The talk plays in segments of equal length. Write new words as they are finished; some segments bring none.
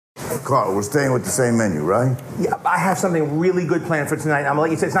Carl, we're staying with the same menu, right? Yeah, I have something really good planned for tonight. I'm gonna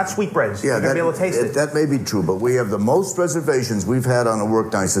let you say it's not sweetbreads. Yeah, You're gonna be able to taste it. That may be true, but we have the most reservations we've had on a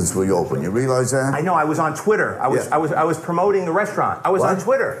work night since we opened. You realize that? I know. I was on Twitter. I was promoting the restaurant. I was on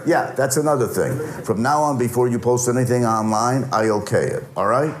Twitter. Yeah, that's another thing. From now on, before you post anything online, I okay it. All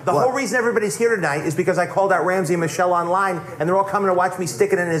right? The whole reason everybody's here tonight is because I called out Ramsey and Michelle online, and they're all coming to watch me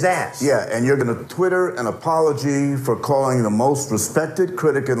stick it in his ass. Yeah, and you're going to Twitter an apology for calling the most respected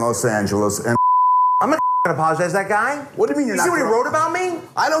critic in Los Angeles. And I'm not going to apologize to that guy. What do you mean you're not? You see what he wrote about me?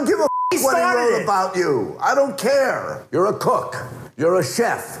 I don't give a what he wrote about you. I don't care. You're a cook. You're a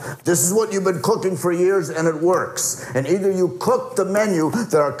chef. This is what you've been cooking for years, and it works. And either you cook the menu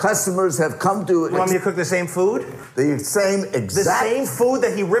that our customers have come to... You want me to cook the same food? The same exact... The same food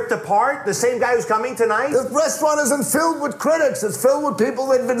that he ripped apart? The same guy who's coming tonight? The restaurant isn't filled with critics. It's filled with people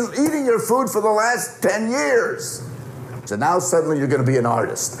that have been eating your food for the last 10 years. So now suddenly you're going to be an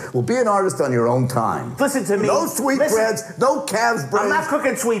artist. Well, be an artist on your own time. Listen to me. No sweetbreads, no calves brains. I'm not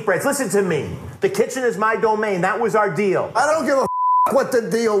cooking sweetbreads. Listen to me. The kitchen is my domain. That was our deal. I don't give a what the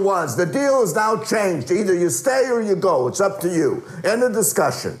deal was. The deal is now changed. Either you stay or you go. It's up to you. End of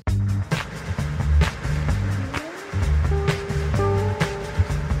discussion.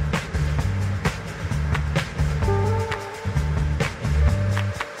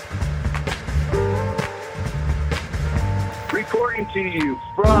 Reporting to you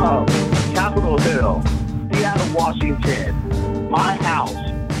from Capitol Hill, Seattle, Washington, my house,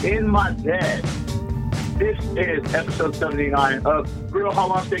 in my bed. This is episode 79 of Real How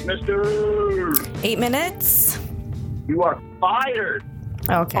Long Steak, Mr. 8 minutes. You are fired.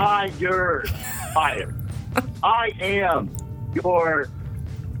 Okay. Fired. I am your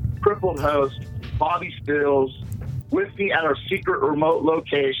crippled host, Bobby Stills, with me at our secret remote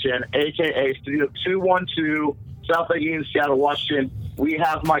location, a.k.a. Studio 212, South Lake Union, Seattle, Washington. We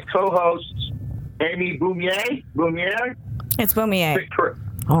have my co-hosts, Amy Boumier. It's Boumier. Victor.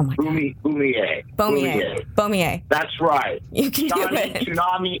 Oh my God. Boumier. That's right. You can Johnny do it.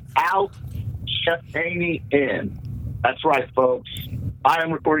 Tsunami out, Chef Amy in. That's right, folks. I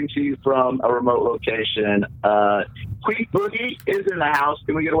am recording to you from a remote location. Queen Boogie is in the house.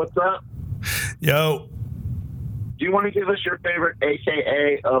 Can we get a what's up? Yo. Do you want to give us your favorite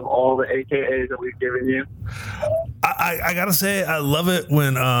AKA of all the AKAs that we've given you? I gotta say, I love it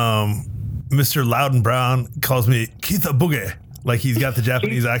when Mr. Loudon Brown calls me Keith a Boogie. Like he's got the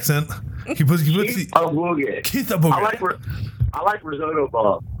Japanese accent. He puts Keith a Boogie. Keith a Boogie. I like risotto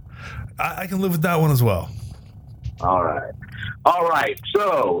ball. I can live with that one as well. All right.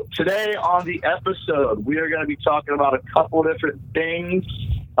 So today on the episode, we are going to be talking about a couple different things.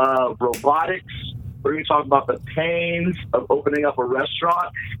 Robotics. We're going to talk about the pains of opening up a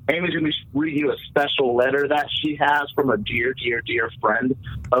restaurant. Amy's going to read you a special letter that she has from a dear, dear, dear friend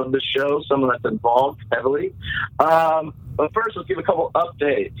of the show, someone that's involved heavily. But first, let's give a couple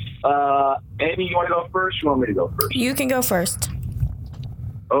updates. Amy, you want to go first? You want me to go first? You can go first.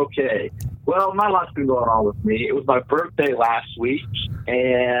 Okay. Well, not a lot's been going on with me. It was my birthday last week,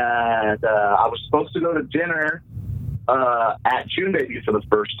 and I was supposed to go to dinner at June Baby for the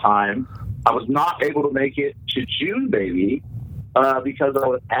first time. I was not able to make it to June Baby because I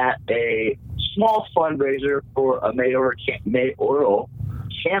was at a small fundraiser for a mayoral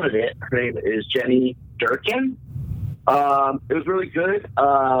candidate. Her name is Jenny Durkin. It was really good,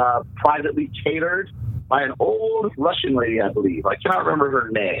 privately catered by an old Russian lady, I believe. I cannot remember her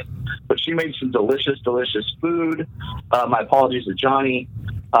name, but she made some delicious, delicious food. My apologies to Johnny.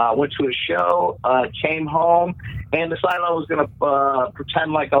 Went to a show, came home, and decided I was going to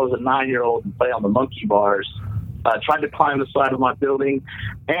pretend like I was a 9-year-old and play on the monkey bars. Tried to climb the side of my building,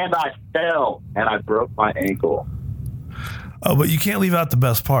 and I fell, and I broke my ankle. Oh, but you can't leave out the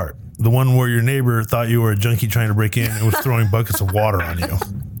best part. The one where your neighbor thought you were a junkie trying to break in and was throwing buckets of water on you.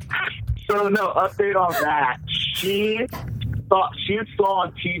 So, no, update on that. She saw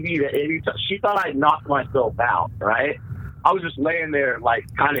on TV that she thought I knocked myself out, right? I was just laying there, like,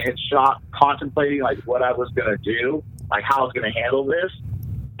 kind of in shock, contemplating, like, what I was going to do, like, how I was going to handle this.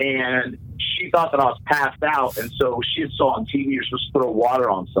 And she thought that I was passed out, and so she had saw on TV you're supposed to throw water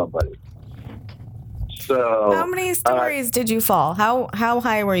on somebody. So how many stories did you fall? How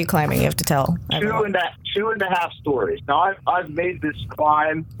high were you climbing? You have to tell. Two and a half stories. Now, I've made this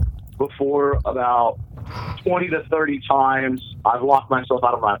climb before about 20 to 30 times. I've locked myself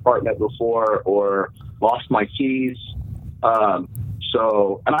out of my apartment before or lost my keys.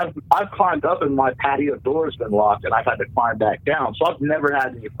 And I've climbed up and my patio door's been locked and I've had to climb back down. So I've never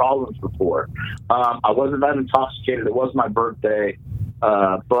had any problems before. I wasn't that intoxicated. It was my birthday.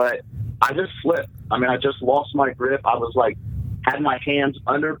 But I just slipped. I mean, I just lost my grip. I was like had my hands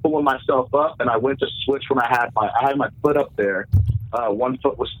under pulling myself up, and I went to switch when I had my foot up there. One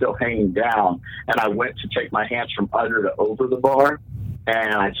foot was still hanging down, and I went to take my hands from under to over the bar,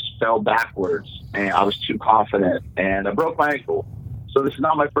 and I just fell backwards, and I was too confident, and I broke my ankle. So this is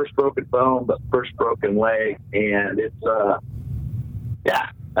not my first broken bone, but first broken leg, and it's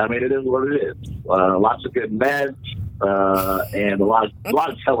it is what it is. Lots of good meds, and a lot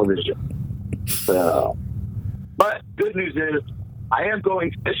of television. So, but good news is I am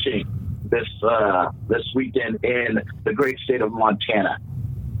going fishing this weekend in the great state of Montana.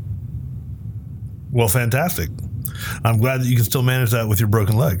 Well, fantastic. I'm glad that you can still manage that with your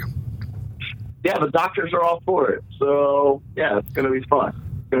broken leg. Yeah, the doctors are all for it. So, yeah, it's going to be fun.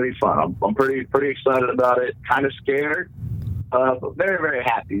 It's going to be fun. I'm pretty excited about it. Kind of scared, but very, very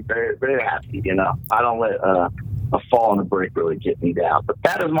happy. Very, very happy, you know. I don't let a fall and a break really get me down. But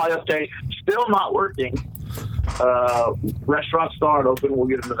that is my update. Still not working. Restaurants still aren't open. We'll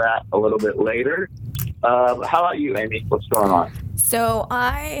get into that a little bit later. How about you, Amy? What's going on? So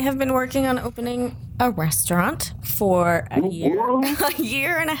I have been working on opening a restaurant for a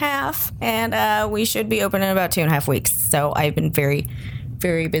year and a half, and we should be open in about 2.5 weeks. So I've been very,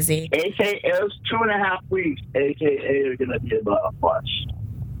 very busy. AKA, it was 2.5 weeks. AKA, you're going to be about a bunch.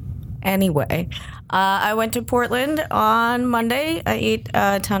 Anyway, I went to Portland on Monday. I ate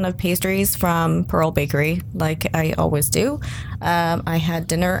a ton of pastries from Pearl Bakery, like I always do. I had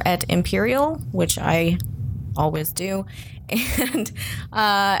dinner at Imperial, which I always do.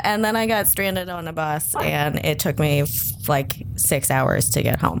 And then I got stranded on a bus, and it took me like 6 hours to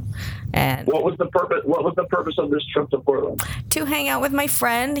get home. And what was the purpose of this trip to Portland? To hang out with my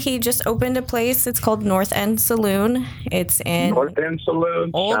friend. He just opened a place. It's called North End Saloon. It's in North End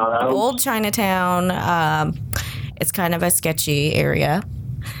Saloon, old Chinatown. It's kind of a sketchy area.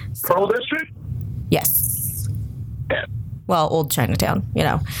 Pearl District? Yes. Yeah. Well, old Chinatown, you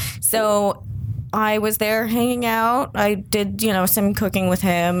know. So I was there hanging out. I did, some cooking with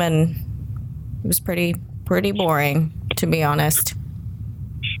him, and it was pretty boring, to be honest.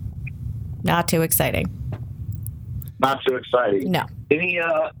 Not too exciting. Not too exciting. No.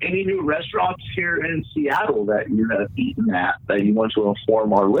 Any new restaurants here in Seattle that you have eaten at that you want to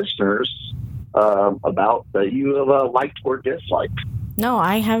inform our listeners about that you have liked or disliked? No,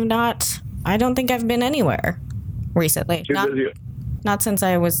 I have not. I don't think I've been anywhere recently. Not since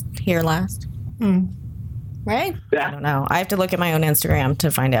I was here last. Right? Yeah. I don't know. I have to look at my own Instagram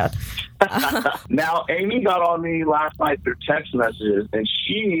to find out. Now, Amy got on me last night through text messages, and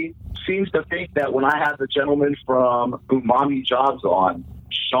she seems to think that when I had the gentleman from Umami Jobs on,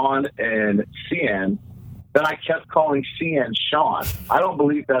 Sean and Cian, that I kept calling Cian Sean. I don't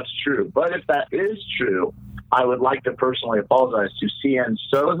believe that's true. But if that is true, I would like to personally apologize to Cian.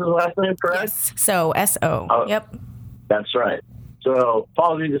 So is his last name correct? Yes. So, S-O. Oh, yep. That's right. So,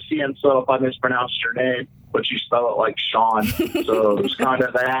 apologies to Cian So if I mispronounced your name, but you spell it like Sean. So it was kind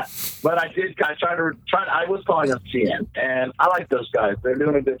of that. But I was calling them Cian, and I like those guys. They're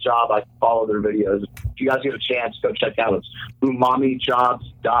doing a good job. I follow their videos. If you guys get a chance, go check out. It's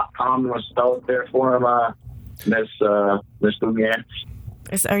umamijobs.com. You want to spell it there for him, Miss Boumier?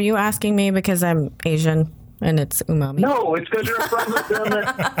 Are you asking me because I'm Asian and it's umami? No, it's because you're a friend with them.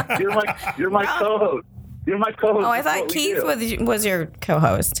 You're my co-host. You're my co-host. Oh, I thought Keith was your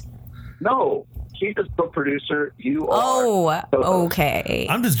co-host. No, Keith is the producer. You are. Oh, okay.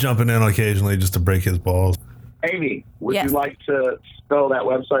 I'm just jumping in occasionally just to break his balls. Amy, would Yes. you like to spell that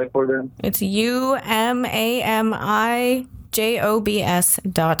website for them? It's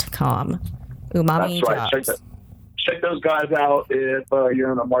umamijobs.com. Umami That's right. Jobs. Check those guys out if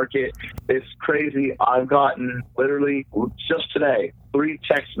you're in the market. It's crazy. I've gotten literally just today 3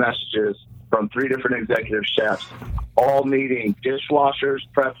 text messages from 3 different executive chefs, all needing dishwashers,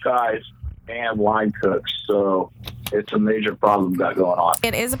 prep guys, and line cooks. So it's a major problem got going on.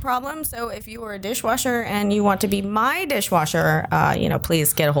 It is a problem. So if you are a dishwasher and you want to be my dishwasher,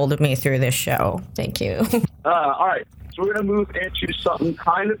 please get a hold of me through this show. Thank you. All right. So we're going to move into something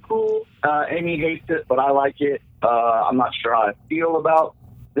kind of cool. Amy hates it, but I like it. I'm not sure how I feel about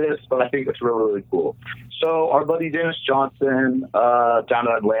this, but I think it's really, really cool. So our buddy Dennis Johnson down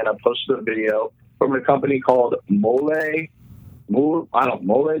in Atlanta posted a video from a company called Mole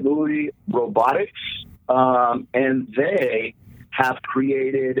Robotics, and they have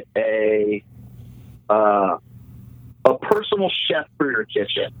created a personal chef for your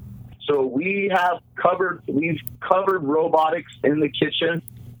kitchen. So we've covered robotics in the kitchen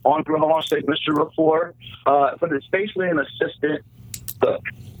on Grill on Steak Mister before, but it's basically an assistant cook.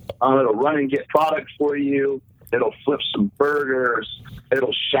 It'll run and get products for you. It'll flip some burgers.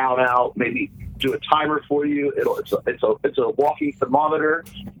 It'll shout out, maybe do a timer for you. It's a walking thermometer.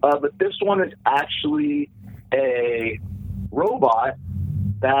 But this one is actually a robot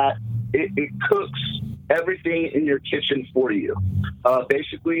that it cooks everything in your kitchen for you.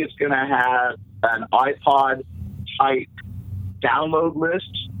 Basically, it's going to have an iPod type download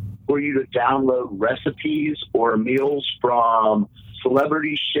list for you to download recipes or meals from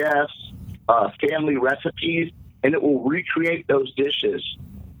celebrity chefs, family recipes, and it will recreate those dishes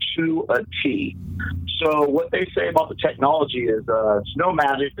to a T. So what they say about the technology is it's no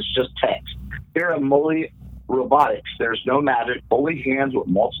magic, it's just text. Here at Mully Robotics, there's no magic, only hands with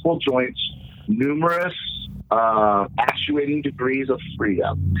multiple joints, numerous actuating degrees of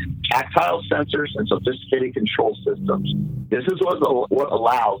freedom, tactile sensors, and sophisticated control systems. This is what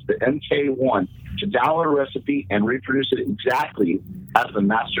allows the MK1 to download a recipe and reproduce it exactly as the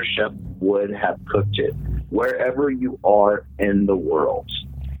master chef would have cooked it, wherever you are in the world.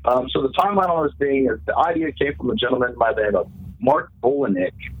 So the timeline on this thing is the idea came from a gentleman by the name of Mark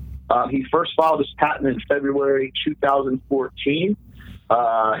Bolenick. He first filed his patent in February 2014.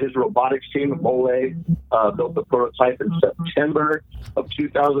 His robotics team at Mole built the prototype in September of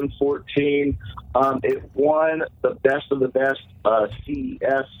 2014. It won the best of the best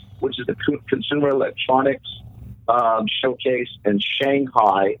CES, which is the Consumer Electronics Showcase in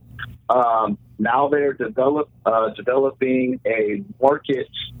Shanghai. Now they're developing a market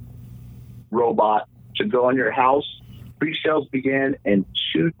robot to go in your house. Pre-sales began in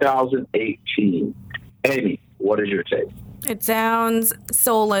 2018. Amy, what is your take? It sounds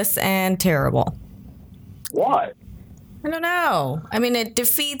soulless and terrible. Why? I don't know. I mean, it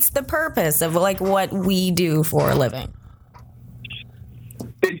defeats the purpose of like what we do for a living.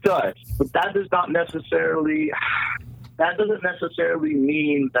 It does, but that doesn't necessarily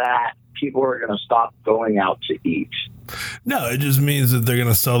mean that people are going to stop going out to eat. No, it just means that they're going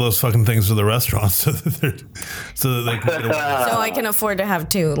to sell those fucking things to the restaurants so that they can get away. So I can afford to have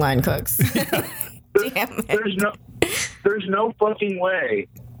 2 line cooks. Damn it. There's no fucking way.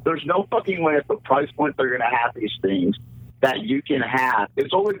 There's no fucking way at the price point they're going to have these things that you can have.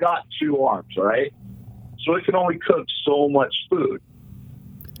 It's only got 2 arms, right? So it can only cook so much food.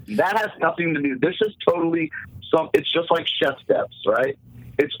 That has nothing to do. This is totally it's just like Chef Steps, right?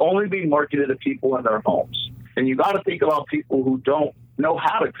 It's only being marketed to people in their homes. And you got to think about people who don't know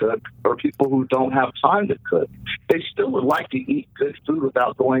how to cook or people who don't have time to cook. They still would like to eat good food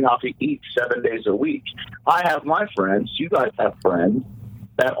without going out to eat 7 days a week. I have my friends, you guys have friends,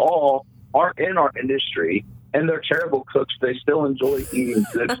 that all aren't in our industry, and they're terrible cooks. They still enjoy eating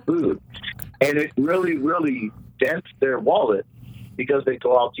good food. And it really, really dents their wallet because they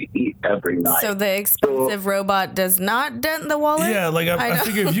go out to eat every night. So the expensive robot does not dent the wallet? Yeah, like I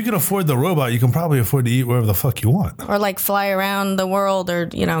figure if you can afford the robot, you can probably afford to eat wherever the fuck you want. Or like fly around the world or,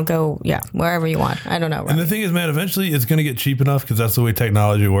 go, wherever you want. I don't know. And the thing is, man, eventually it's going to get cheap enough because that's the way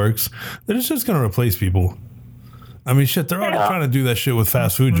technology works that it's just going to replace people. I mean, shit, they're already trying to do that shit with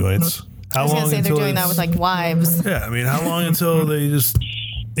fast food joints. I was going to say they're doing that with like wives. Yeah, I mean, how long until they just,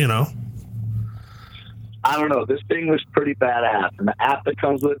 I don't know. This thing looks pretty badass, and the app that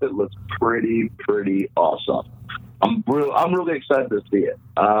comes with it looks pretty awesome. I'm really excited to see it.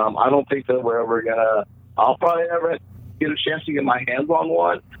 I don't think that we're ever gonna. I'll probably never get a chance to get my hands on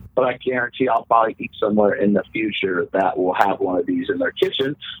one, but I guarantee I'll probably eat somewhere in the future that will have one of these in their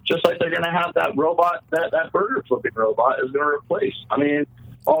kitchen, just like they're gonna have that robot, that burger flipping robot is gonna replace. I mean,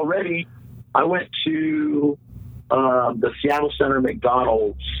 already I went to the Seattle Center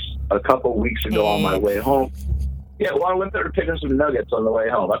McDonald's a couple weeks ago on my way home. Yeah, well, I went there to pick up some nuggets on the way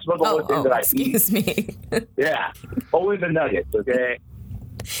home. That's about the only thing that I eat. Excuse me. Yeah, only the nuggets, okay?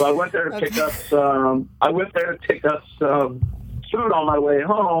 So I went there to pick up some food on my way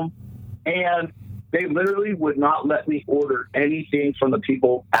home, and they literally would not let me order anything from the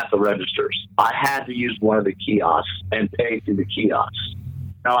people at the registers. I had to use one of the kiosks and pay through the kiosks.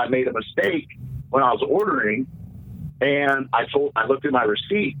 Now, I made a mistake when I was ordering, and I looked at my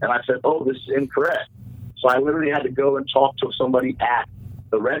receipt and I said, "Oh, this is incorrect." So I literally had to go and talk to somebody at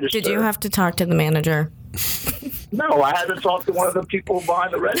the register. Did you have to talk to the manager? No, I had to talk to one of the people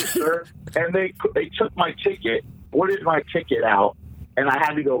behind the register, and they took my ticket, ordered my ticket out, and I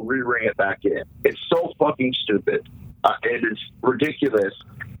had to go re-ring it back in. It's so fucking stupid. It is ridiculous.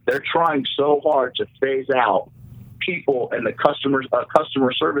 They're trying so hard to phase out people in the customer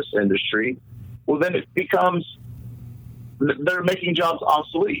service industry. Well, then it becomes they're making jobs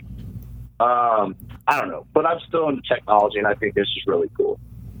obsolete. I don't know, but I'm still into technology, and I think this is really cool.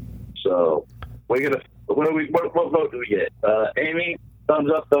 So we're gonna. What vote do we get? Amy, thumbs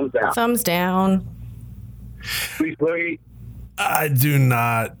up, thumbs down. Thumbs down. Sweet boogie. I do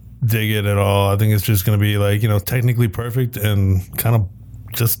not dig it at all. I think it's just going to be like, technically perfect and kind of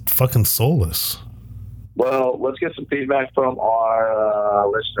just fucking soulless. Well, let's get some feedback from our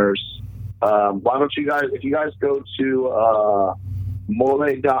listeners. Why don't you guys, if you guys go to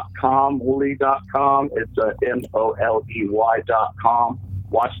mole.com, Wooly.com, it's MOLEY.com.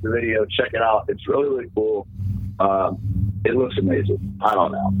 Watch the video, check it out. It's really, really cool. It looks amazing. I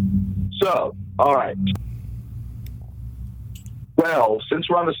don't know. So, all right. Well, since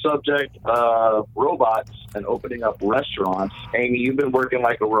we're on the subject of robots and opening up restaurants, Amy, you've been working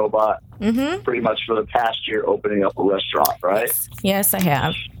like a robot pretty much for the past year opening up a restaurant, right? Yes, I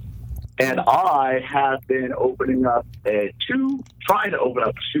have. And I have been trying to open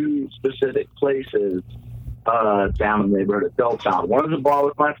up two specific places down in the neighborhood of Belltown. One is a bar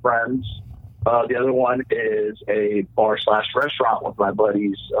with my friends. The other one is a bar/restaurant with my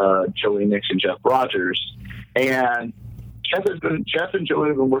buddies, Joey Nix and Jeff Rogers. And Jeff and Joey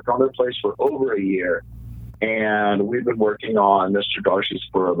have been working on their place for over a year. And we've been working on Mr. Darcy's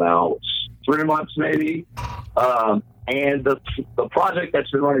for about 3 months, maybe. And the project that's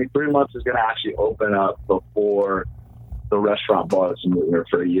been running 3 months is going to actually open up before the restaurant bar that's been here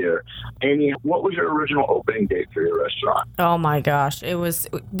for a year. Amy, what was your original opening date for your restaurant? Oh my gosh. It was,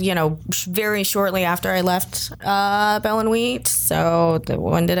 very shortly after I left Bell and Wheat. So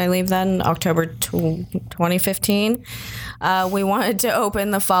when did I leave then? October 2015. We wanted to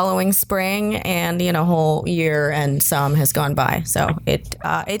open the following spring, and a whole year and some has gone by. So it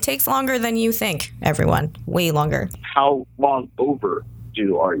takes longer than you think, everyone. Way longer. How long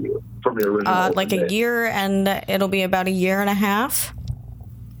overdue are you from your original like a year, and it'll be about a year and a half.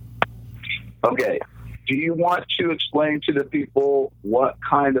 Okay. Do you want to explain to the people what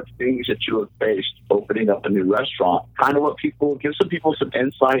kind of things that you have faced opening up a new restaurant? Kind of give some people some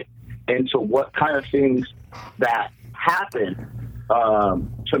insight into what kind of things that happen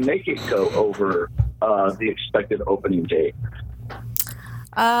to make it go over the expected opening date?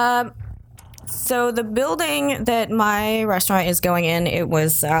 So the building that my restaurant is going in, it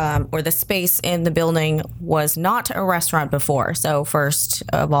was, or the space in the building was not a restaurant before. So first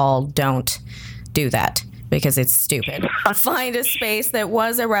of all, don't do that because it's stupid. Find a space that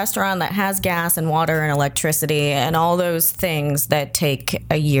was a restaurant that has gas and water and electricity and all those things that take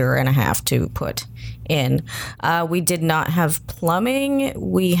a year and a half to put in. We did not have plumbing.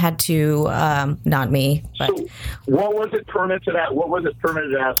 We had to, not me, but. So what was it permitted at? What was it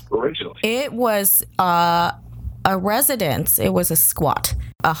permitted as originally? It was a residence. It was a squat.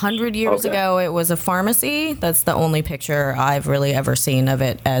 100 years ago, it was a pharmacy. That's the only picture I've really ever seen of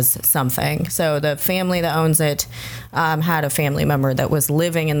it as something. So the family that owns it had a family member that was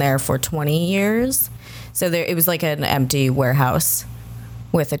living in there for 20 years. So it was like an empty warehouse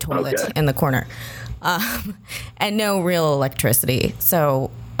with a toilet in the corner. And no real electricity.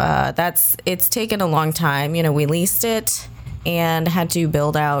 So it's taken a long time. We leased it and had to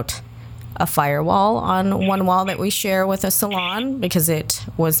build out a firewall on one wall that we share with a salon because it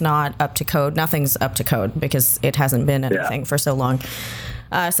was not up to code. Nothing's up to code because it hasn't been anything for so long.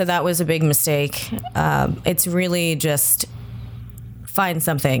 So that was a big mistake. It's really just find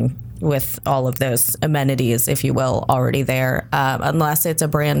something with all of those amenities, if you will, already there, unless it's a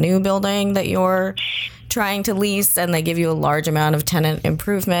brand new building that you're trying to lease and they give you a large amount of tenant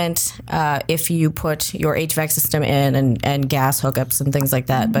improvement if you put your HVAC system in and gas hookups and things like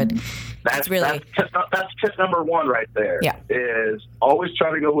that. But that's tip number one right there. Yeah. Is always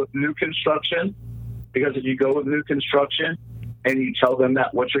try to go with new construction, because if you go with new construction and you tell them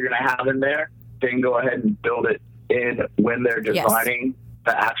that what you're going to have in there, they can go ahead and build it in when they're designing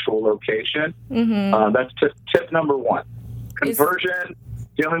the actual location. That's tip number one. Conversion,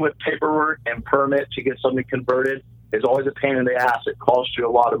 dealing with paperwork and permit to get something converted is always a pain in the ass. It costs you a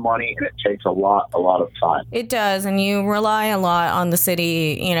lot of money and it takes a lot of time. It does, and you rely a lot on the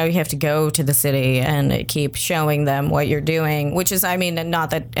city. You have to go to the city and keep showing them what you're doing, which is,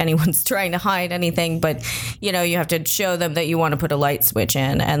 not that anyone's trying to hide anything, but, you have to show them that you want to put a light switch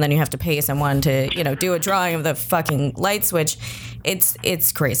in, and then you have to pay someone to, do a drawing of the fucking light switch.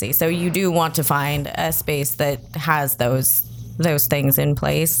 It's crazy. So you do want to find a space that has those things in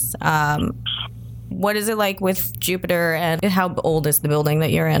place. What is it like with Jupiter, and how old is the building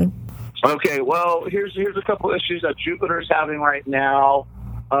that you're in? Okay, well, here's a couple issues that Jupiter's having right now.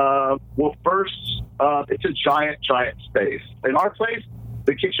 Well, first, it's a giant space. In our place,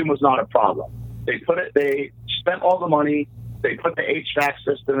 the kitchen was not a problem. They spent all the money, they put the HVAC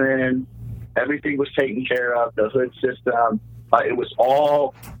system in, everything was taken care of, the hood system. It was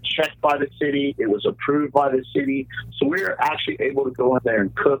all checked by the city. It was approved by the city. So we're actually able to go in there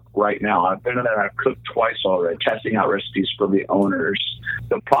and cook right now. I've been in there. I've cooked twice already, testing out recipes for the owners.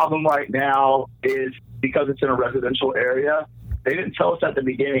 The problem right now is because it's in a residential area, they didn't tell us at the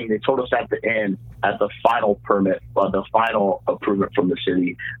beginning. They told us at the end, at the final permit, the final approval from the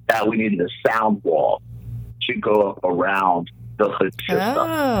city, that we needed a sound wall to go up around the hood system.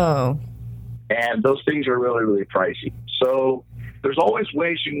 Oh. And those things are really, really pricey. So there's always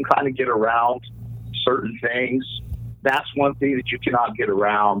ways you can kind of get around certain things. That's one thing that you cannot get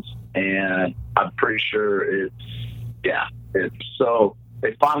around. And I'm pretty sure so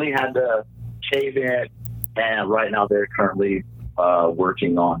they finally had to cave in. And right now they're currently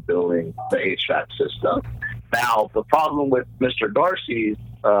working on building the HVAC system. Now, the problem with Mr. Darcy's,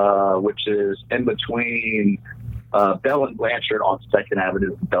 which is in between Bell and Blanchard on 2nd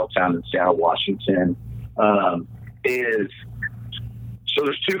Avenue in Belltown in Seattle, Washington, is so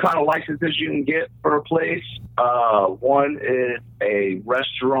there's two kind of licenses you can get for a place. One is a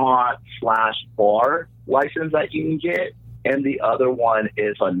restaurant/bar license that you can get, and the other one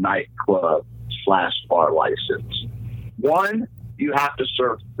is a nightclub/bar license. One, you have to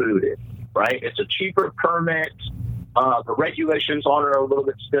serve food in, right? It's a cheaper permit. The regulations on it are a little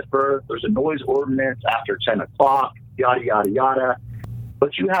bit stiffer. There's a noise ordinance after 10 o'clock, yada, yada, yada.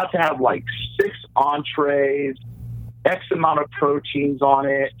 But you have to have like 6 entrees, X amount of proteins on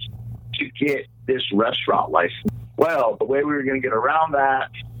it to get this restaurant license. Well, the way we were going to get around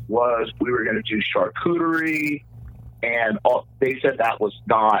that was we were going to do charcuterie, and they said that's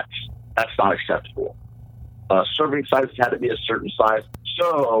not acceptable. Serving sizes had to be a certain size.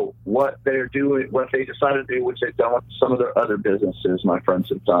 So what they decided to do, which they've done with some of their other businesses, my friends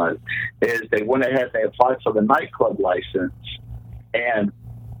have done, is they went ahead and they applied for the nightclub license. And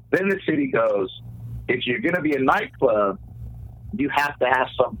then the city goes, if you're going to be a nightclub, you have to have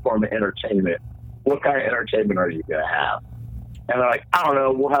some form of entertainment. What kind of entertainment are you going to have? And they're like, I don't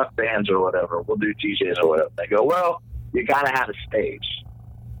know, we'll have bands or whatever. We'll do DJs or whatever. They go, well, you got to have a stage.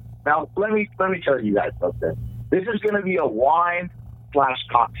 Now, let me tell you guys something. This is going to be a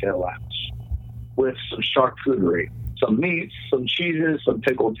wine/cocktail lounge with some charcuterie, some meats, some cheeses, some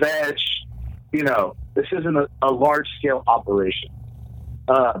pickled veg. You know, this isn't a large-scale operation.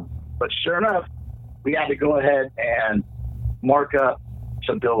 But sure enough, we had to go ahead and mark up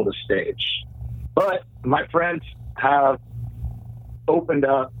to build a stage. But my friends have opened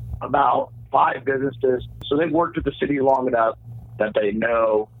up about 5 businesses, so they've worked with the city long enough that they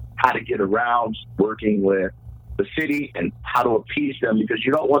know how to get around working with the city and how to appease them, because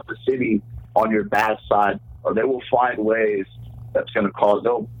you don't want the city on your bad side, or they will find ways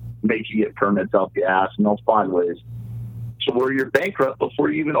they'll make you get permits out the ass, and they'll find ways to where you're bankrupt before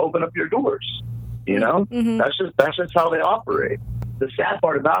you even open up your doors. You know, that's just how they operate. The sad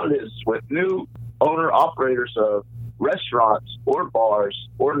part about it is with new owner operators of restaurants or bars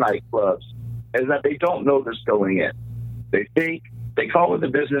or nightclubs is that they don't know this going in. They think they come with a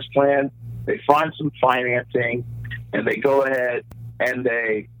business plan, they find some financing, and they go ahead and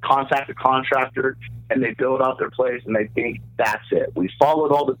they contact a contractor and they build out their place, and they think that's it. We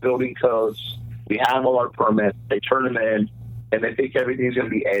followed all the building codes, we have all our permits, they turn them in, and they think everything's going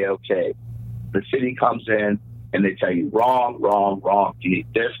to be A-okay. The city comes in and they tell you wrong, you need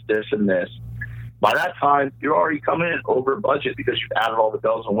this, and this. By that time, you're already coming in over budget because you've added all the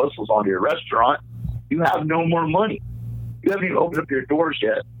bells and whistles onto your restaurant. You have no more money. You haven't even opened up your doors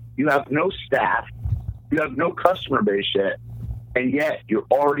yet. You have no staff. You have no customer base yet. And yet you're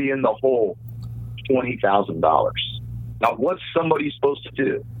already in the hole $20,000. Now, what's somebody supposed to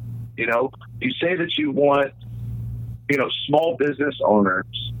do? You know, you say that you want, small business owners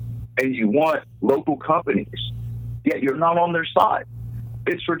and you want local companies, yet you're not on their side.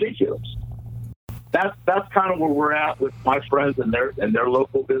 It's ridiculous. That's kind of where we're at with my friends and their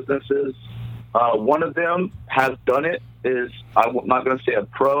local businesses. One of them has done it. I'm not going to say a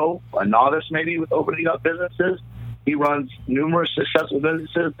novice maybe with opening up businesses. He runs numerous successful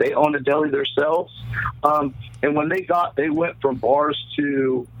businesses. They own a deli themselves. And when they went from bars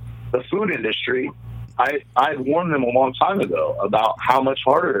to the food industry, I warned them a long time ago about how much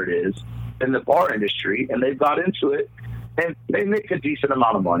harder it is in the bar industry, and they've got into it, and they make a decent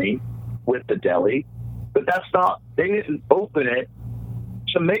amount of money with the deli, but they didn't open it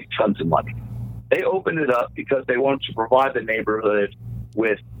to make tons of money. They opened it up because they wanted to provide the neighborhood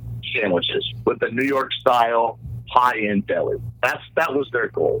with sandwiches, with the New York style high-end deli. That was their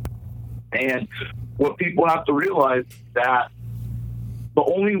goal. And what people have to realize that the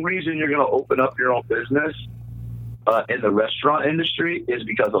only reason you're going to open up your own business in the restaurant industry is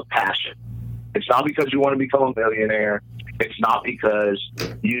because of passion. It's not because you want to become a millionaire. It's not because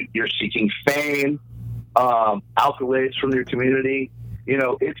you're seeking fame, accolades from your community.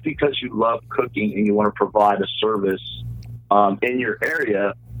 It's because you love cooking and you want to provide a service in your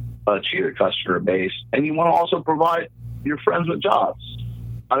area to your customer base, and you want to also provide your friends with jobs.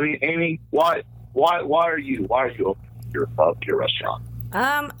 I mean, Amy, why are you opening your restaurant?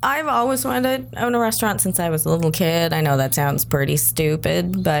 I've always wanted to own a restaurant since I was a little kid. I know that sounds pretty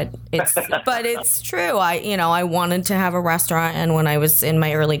stupid, but it's true. I wanted to have a restaurant, and when I was in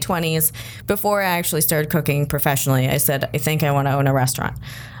my early 20s, before I actually started cooking professionally, I said, I think I want to own a restaurant.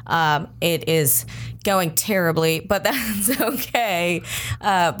 It is going terribly, but that's okay,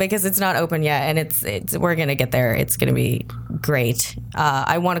 because it's not open yet, and we're gonna get there. It's gonna be great.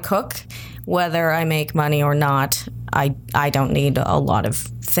 I want to cook, whether I make money or not. I don't need a lot of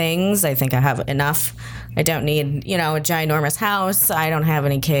things. I think I have enough. I don't need, a ginormous house. I don't have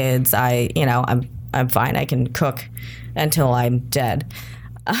any kids. I'm fine. I can cook until I'm dead.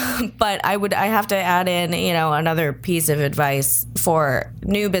 But I have to add in, another piece of advice for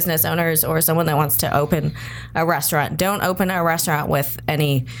new business owners or someone that wants to open a restaurant. Don't open a restaurant with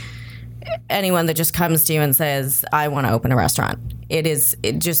anyone that just comes to you and says, I want to open a restaurant.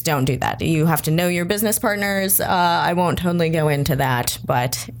 Just don't do that. You have to know your business partners. I won't totally go into that,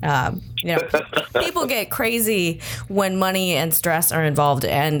 but people get crazy when money and stress are involved,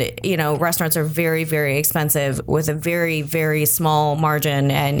 and restaurants are very, very expensive with a very, very small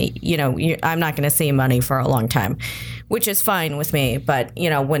margin, and I'm not going to see money for a long time, which is fine with me. But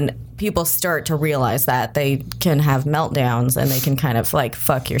when people start to realize that, they can have meltdowns and they can kind of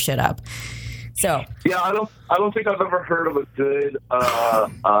fuck your shit up. So yeah, I don't think I've ever heard of a good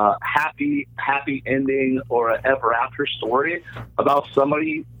happy ending or an ever after story about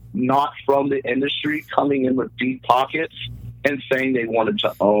somebody not from the industry coming in with deep pockets and saying they wanted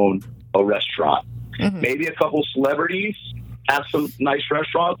to own a restaurant. Mm-hmm. Maybe a couple celebrities have some nice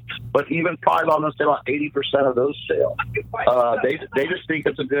restaurants, but even probably I'm going to say about 80% of those fail. They just think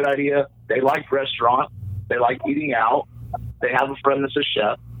it's a good idea. They like restaurants. They like eating out. They have a friend that's a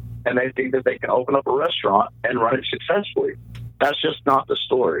chef, and they think that they can open up a restaurant and run it successfully. That's just not the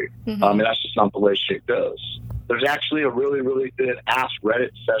story. Mm-hmm. And that's just not the way shit goes. There's actually a really, really good Ask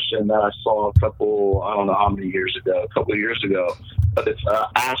Reddit session that I saw a couple of years ago. But it's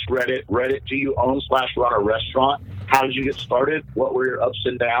Ask Reddit. Reddit, do you own/run a restaurant? How did you get started? What were your ups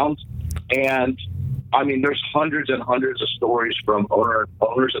and downs? And I mean, there's hundreds and hundreds of stories from owners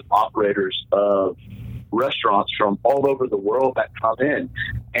and operators of restaurants from all over the world that come in.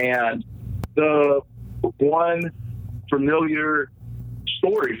 And the one familiar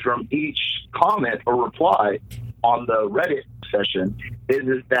story from each comment or reply on the Reddit session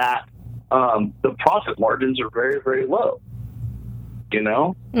is that the profit margins are very, very low,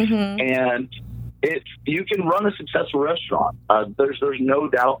 Mm-hmm. And you can run a successful restaurant. There's no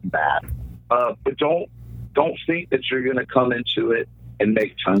doubt in that. But don't think that you're going to come into it and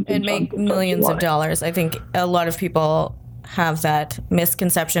make tons and make millions of dollars. I think a lot of people have that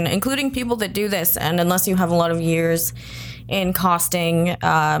misconception, including people that do this. And unless you have a lot of years in costing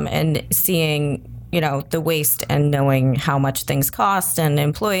and seeing, the waste and knowing how much things cost and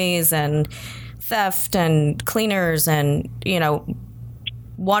employees and theft and cleaners and,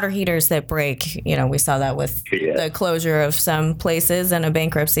 water heaters that break, we saw that with the closure of some places and a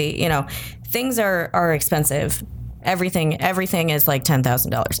bankruptcy, things are expensive. Everything is like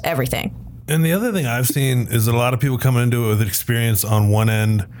 $10,000, everything. And the other thing I've seen is that a lot of people coming into it with experience on one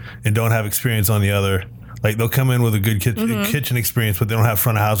end and don't have experience on the other. Like they'll come in with a good kitchen experience, but they don't have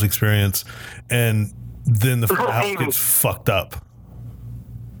front of house experience. And then the front of house gets fucked up.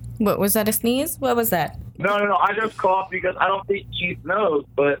 What was that, a sneeze? What was that? No. I just coughed because I don't think Keith knows,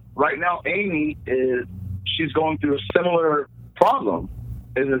 but right now Amy she's going through a similar problem.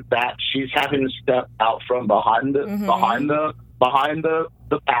 Is that she's having to step out from behind the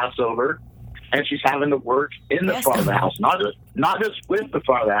Passover, and she's having to work in the front of the house, not just with the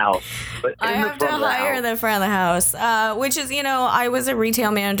front of the house, but in the front of the house. I have to hire the front of the house, which is, I was a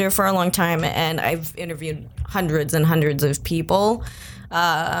retail manager for a long time, and I've interviewed hundreds and hundreds of people,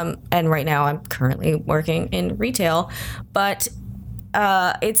 and right now I'm currently working in retail, but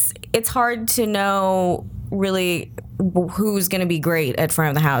it's hard to know really who's going to be great at front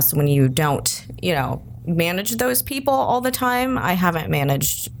of the house when you don't, manage those people all the time. I haven't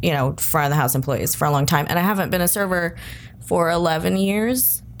managed, front of the house employees for a long time, and I haven't been a server for 11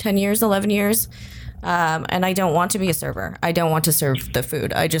 years. And I don't want to be a server. I don't want to serve the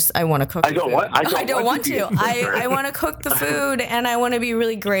food. I want to cook the food. I don't want to. I want to cook the food, and I want to be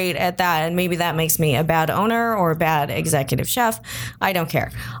really great at that. And maybe that makes me a bad owner or a bad executive chef. I don't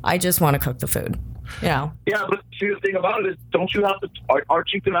care. I just want to cook the food. Yeah, but see, the thing about it is, aren't you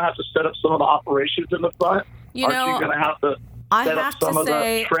going to have to set up some of the operations in the front? Aren't you going to have to set up some of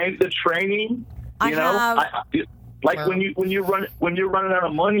the training? When you're running out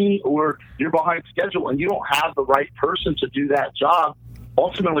of money or you're behind schedule and you don't have the right person to do that job,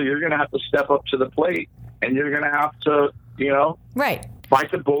 ultimately you're going to have to step up to the plate and you're going to have to,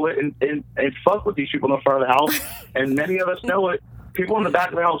 bite the bullet and fuck with these people in the front of the house. And many of us know it. People in the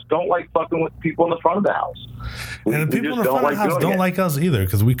back of the house don't like fucking with people in the front of the house. And the people in the front of the house don't like us either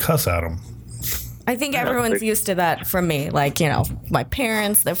because we cuss at them. I think everyone's used to that from me. Like, my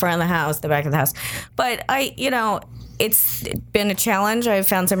parents, the front of the house, the back of the house. But it's been a challenge. I've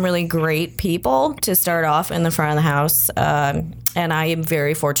found some really great people to start off in the front of the house. And I am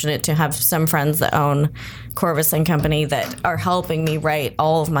very fortunate to have some friends that own Corvus and Company that are helping me write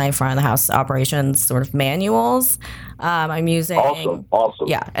all of my front of the house operations sort of manuals. I'm using awesome.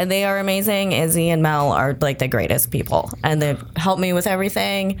 Yeah, and they are amazing. Izzy and Mel are like the greatest people, and they help me with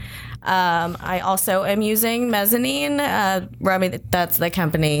everything. I also am using Mezzanine. That's the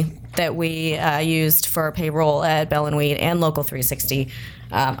company that we used for payroll at Bell and Wheat and Local 360.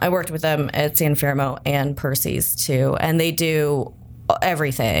 I worked with them at San Fermo and Percy's too, and they do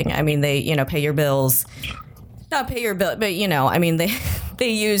everything. I mean, they pay your bills. Not pay your bill, but they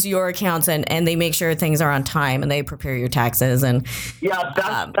use your accounts and they make sure things are on time and they prepare your taxes and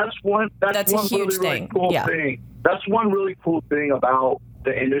that's one a huge really cool thing. That's one really cool thing about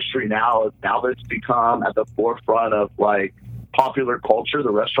the industry now that it's become at the forefront of like popular culture,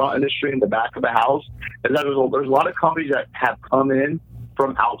 the restaurant industry in the back of the house, is that there's a lot of companies that have come in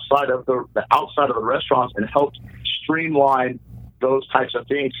from outside of the restaurants and helped streamline those types of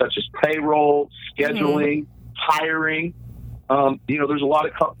things such as payroll, scheduling, hiring. There's a lot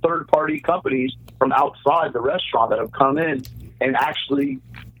of third-party companies from outside the restaurant that have come in and actually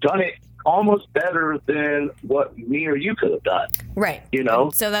done it almost better than what me or you could have done. Right.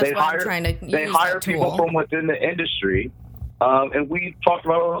 So that's why I'm trying to use they hire people from within the industry, and we've talked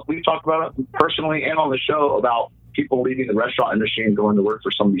about it personally and on the show about people leaving the restaurant industry and going to work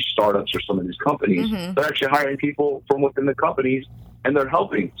for some of these startups or some of these companies. They're actually hiring people from within the companies, and they're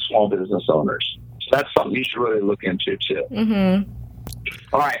helping small business owners. That's something you should really look into too.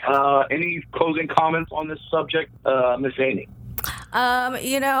 All right. Any closing comments on this subject, Ms. Amy?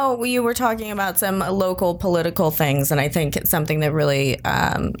 You were talking about some local political things, and I think it's something that really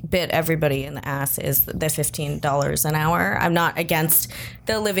bit everybody in the ass is the $15 an hour. I'm not against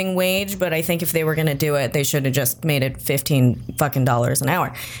the living wage, but I think if they were going to do it, they should have just made it $15 fucking an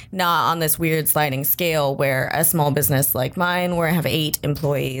hour, not on this weird sliding scale where a small business like mine, where I have 8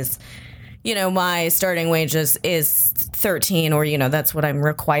 employees, my starting wage is 13 or, that's what I'm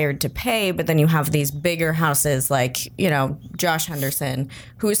required to pay. But then you have these bigger houses like, Josh Henderson,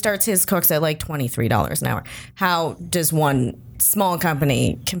 who starts his cooks at like $23 an hour. How does one small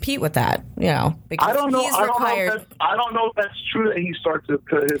company compete with that? Because I don't know. I don't know if that's true that he starts his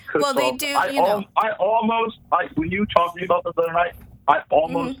cooks. Well, they do. When you talked to me about this the other night, I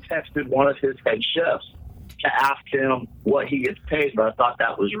almost texted one of his head chefs to ask him what he gets paid, but I thought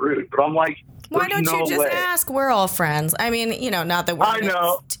that was rude. But I'm like, why don't you just ask? We're all friends. I mean, not that we're. I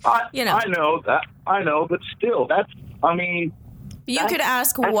know. I know that. I know, but still, you could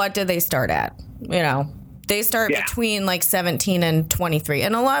ask what do they start at? They start between like 17 and 23,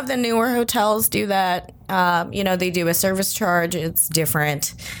 and a lot of the newer hotels do that. They do a service charge. It's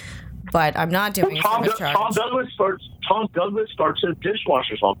different. But I'm not doing a service charge. Tom Douglas starts his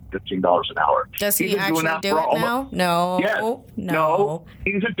dishwashers on $15 an hour. Does he actually do it now? No. Yes. No.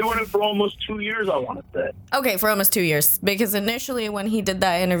 He's been doing it for almost 2 years, I want to say. Okay, for almost 2 years. Because initially when he did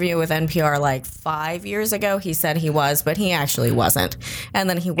that interview with NPR like 5 years ago, he said he was, but he actually wasn't. And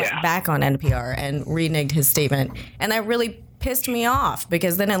then he went back on NPR and reneged his statement. And that really pissed me off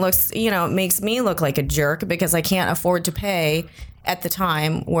because then it makes me look like a jerk because I can't afford to pay at the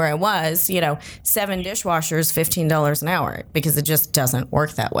time where I was, 7 dishwashers, $15 an hour, because it just doesn't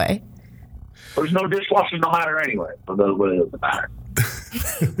work that way. There's no dishwashers to hire anyway, so it doesn't matter.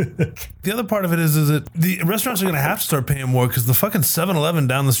 The other part of it is that the restaurants are going to have to start paying more because the fucking 7-Eleven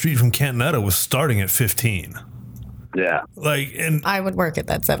down the street from Cantonetta was starting at $15. Yeah. And I would work at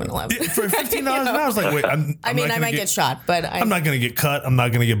that 7-Eleven. For $15 an hour, I was like, wait, I might get shot, but I'm not going to get cut. I'm not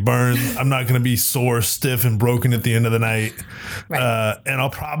going to get burned. I'm not going to be sore, stiff, and broken at the end of the night. Right. And I'll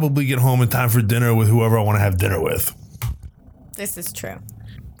probably get home in time for dinner with whoever I want to have dinner with. This is true.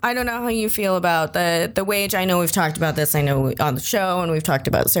 I don't know how you feel about the wage. I know we've talked about this. I know on the show, and we've talked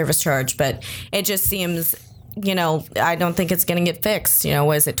about service charge, but it just seems, I don't think it's going to get fixed.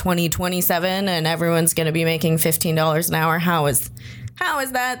 Was it 2027 and everyone's going to be making $15 an hour? How is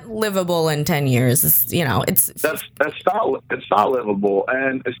that livable in 10 years? That's not livable,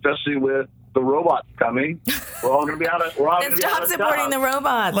 and especially with the robots coming, we're all going to be out of. Then stop supporting the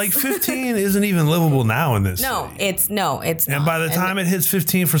robots. Like 15 isn't even livable now in this. No, city. it's not. And by the time it hits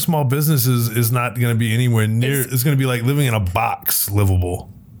 15 for small businesses, is not going to be anywhere near. It's going to be like living in a box livable.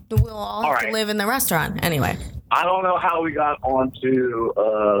 We'll all have to live in the restaurant anyway. I don't know how we got onto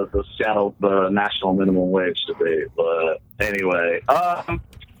the national minimum wage debate, but anyway,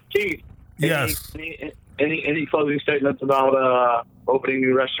 Keith. Yes. Any closing statements about opening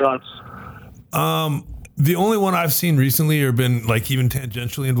new restaurants? The only one I've seen recently, or been like even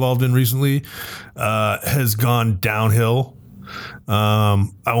tangentially involved in recently, has gone downhill. I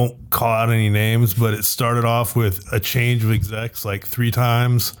won't call out any names, but it started off with a change of execs like 3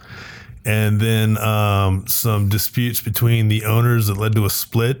 times, and then some disputes between the owners that led to a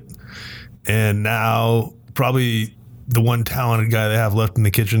split, and now probably the one talented guy they have left in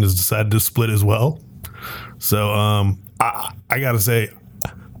the kitchen has decided to split as well. So I gotta say,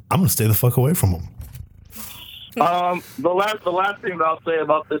 I'm gonna stay the fuck away from them. The last thing that I'll say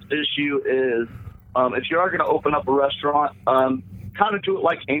about this issue is, if you are going to open up a restaurant, kind of do it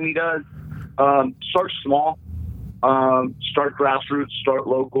like Amy does. Start small, start grassroots, start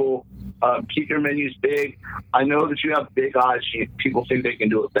local. Keep your menus big. I know that you have big eyes. People think they can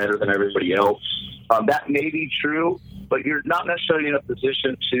do it better than everybody else. That may be true, but you're not necessarily in a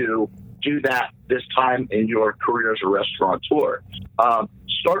position to do that this time in your career as a restaurateur.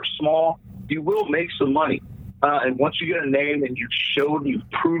 Start small. You will make some money. And once you get a name and you've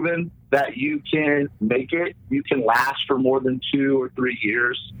proven that you can make it, you can last for more than 2 or 3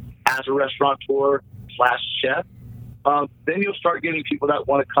 years as a restaurateur/chef, then you'll start getting people that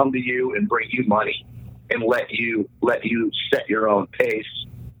want to come to you and bring you money and let you set your own pace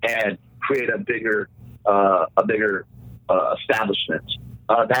and create a bigger establishment.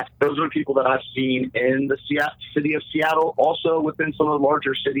 Those are people that I've seen in the city of Seattle, also within some of the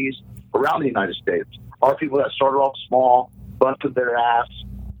larger cities around the United States. Are people that started off small, busted their ass,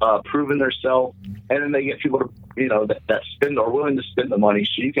 proven themselves, and then they get people that spend or willing to spend the money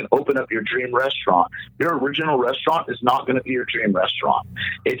so you can open up your dream restaurant. Your original restaurant is not going to be your dream restaurant.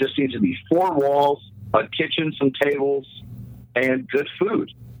 It just needs to be 4 walls, a kitchen, some tables, and good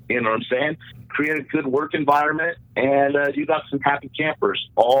food. You know what I'm saying? Create a good work environment, and you got some happy campers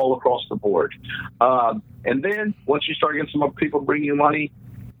all across the board. And then once you start getting some more people bring you money,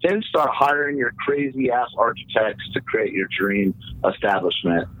 then start hiring your crazy-ass architects to create your dream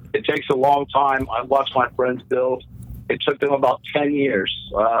establishment. It takes a long time. I've watched my friends build. It took them about 10 years.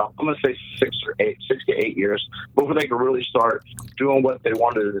 I'm going to say 6 to 8 years before they could really start doing what they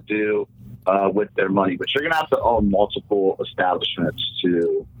wanted to do with their money. But you're going to have to own multiple establishments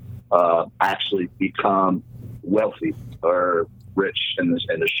to actually become wealthy or rich in this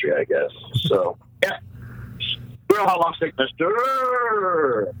industry, I guess. So, yeah. How long take,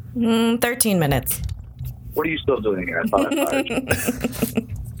 Mr. 13 minutes. What are you still doing here? I thought I fired you.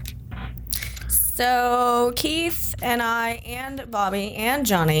 So Keith and I and Bobby and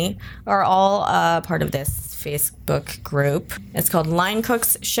Johnny are all part of this Facebook group. It's called Line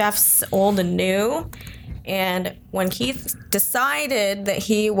Cooks, Chefs Old and New. And when Keith decided that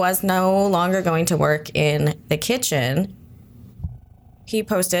he was no longer going to work in the kitchen, he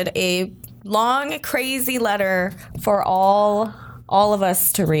posted a long, crazy letter for all of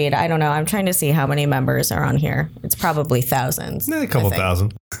us to read. I don't know. I'm trying to see how many members are on here. It's probably thousands. A couple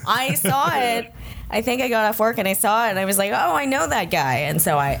thousand. I saw it. I think I got off work and I saw it and I was like, oh, I know that guy. And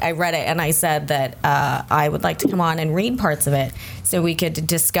so I read it and I said that I would like to come on and read parts of it so we could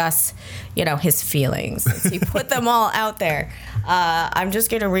discuss, his feelings. He put them all out there. I'm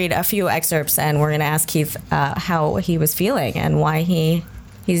just going to read a few excerpts and we're going to ask Keith how he was feeling and why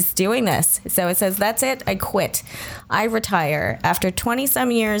he's doing this. So it says, that's it. I quit. I retire. After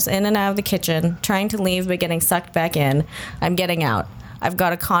 20-some years in and out of the kitchen, trying to leave but getting sucked back in, I'm getting out. I've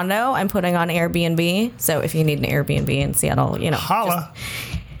got a condo I'm putting on Airbnb. So if you need an Airbnb in Seattle, holla.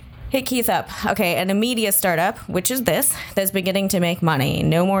 Hit Keith up. Okay, and a media startup, which is that's beginning to make money.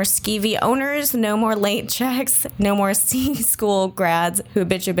 No more skeevy owners, no more late checks, no more C-school grads who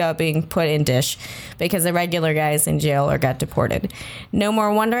bitch about being put in dish because the regular guys in jail or got deported. No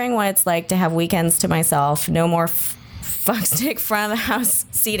more wondering what it's like to have weekends to myself. No more fuckstick front of the house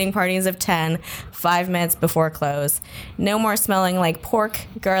seating parties of 10, 5 minutes before close. No more smelling like pork,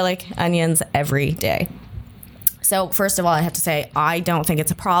 garlic, onions every day. So first of all, I have to say I don't think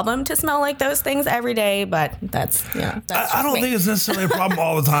it's a problem to smell like those things every day, but that's I don't think it's necessarily a problem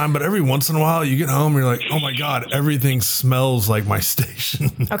all the time, but every once in a while you get home and you're like, oh my God, everything smells like my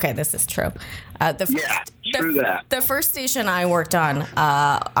station. Okay, this is true. True that. The first station I worked on,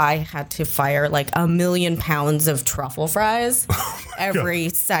 I had to fire like 1 million pounds of truffle fries every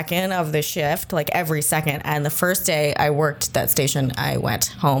second of the shift, like every second. And the first day I worked that station, I went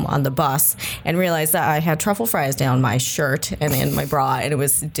home on the bus and realized that I had truffle fries down my shirt and in my bra, and it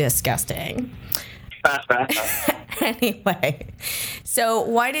was disgusting. Anyway, so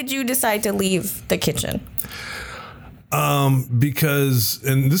why did you decide to leave the kitchen? Because,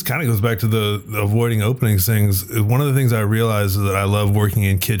 and this kind of goes back to the avoiding openings things. One of the things I realized is that I love working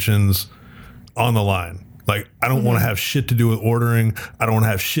in kitchens on the line. Like, I don't want to have shit to do with ordering. I don't want to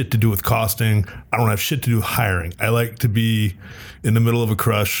have shit to do with costing. I don't have shit to do with hiring. I like to be in the middle of a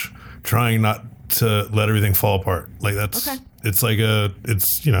crush, trying not to let everything fall apart. Like, that's, it's like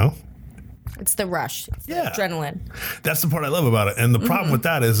it's, you know. It's the rush. It's the adrenaline. That's the part I love about it. And the problem with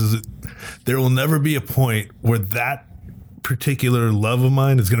that is that there will never be a point where that particular love of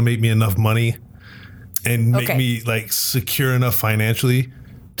mine is going to make me enough money and make me like secure enough financially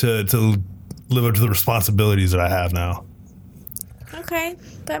to live up to the responsibilities that I have now. Okay,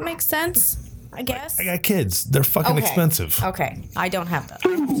 that makes sense, I guess. I got kids. They're fucking expensive. Okay, I don't have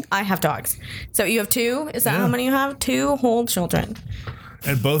that. I have dogs. So you have 2? Is that how many you have? 2 whole children.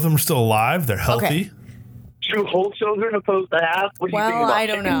 And both of them are still alive. They're healthy. Okay. 2 whole children opposed to half? What do you think about I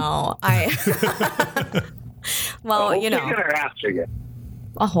don't know. Well, you know, chicken or half chicken?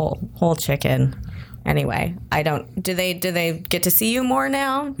 A whole chicken. Anyway, I don't. Do they get to see you more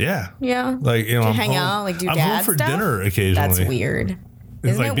now? Yeah. Yeah. Like, you know, I'm hang out, like do I'm dad home for stuff? dinner occasionally. That's weird.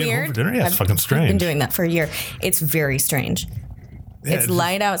 It's Isn't like it being weird? home for dinner. Yeah, it's fucking strange. I've been doing that for a year. It's very strange. Yeah, it's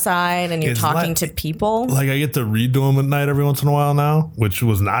light outside and you're talking to people. Like, I get to read to them at night every once in a while now, which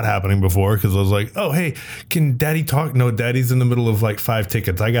was not happening before because I was like, oh, hey, can daddy talk? No, daddy's in the middle of like 5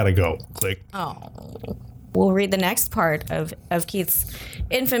 tickets. I got to go. Click. Oh. We'll read the next part of Keith's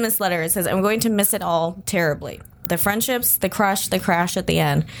infamous letter. It says, I'm going to miss it all terribly. The friendships, the crush, the crash at the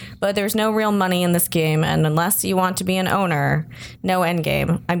end. But there's no real money in this game, and unless you want to be an owner, no end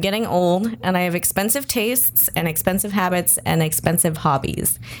game. I'm getting old, and I have expensive tastes and expensive habits and expensive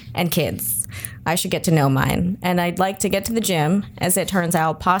hobbies and kids. I should get to know mine. And I'd like to get to the gym. As it turns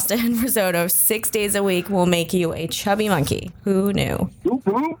out, pasta and risotto 6 days a week will make you a chubby monkey. Who knew?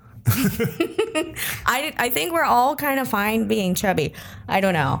 I think we're all kind of fine being chubby. I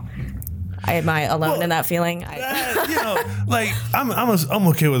don't know. Am I alone in that feeling? You know, like I'm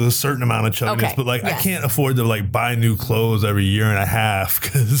okay with a certain amount of chubbiness, but like I can't afford to like buy new clothes every year and a half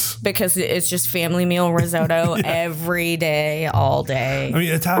because it's just family meal risotto every day, all day. I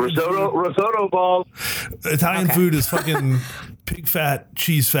mean, risotto balls. Italian food is fucking pig fat,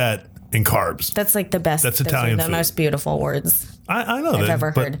 cheese fat, and carbs. That's like the best. That's Italian the food. Most beautiful words I know I've that,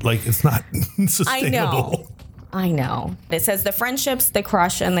 ever but heard. Like it's not sustainable. I know. It says the friendships, the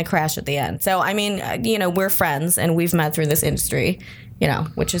crush, and the crash at the end. So, I mean, you know, we're friends and we've met through this industry, you know,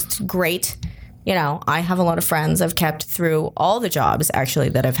 which is great. You know, I have a lot of friends I've kept through all the jobs actually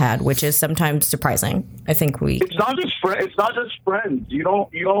that I've had, which is sometimes surprising. I think It's not just friends. You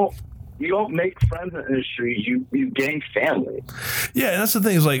don't make friends in the industry. You gain family. Yeah, and that's the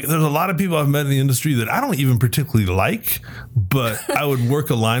thing is like there's a lot of people I've met in the industry that I don't even particularly like, but I would work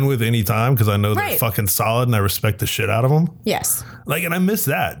a line with anytime because I know they're fucking solid and I respect the shit out of them. Yes. Like, and I miss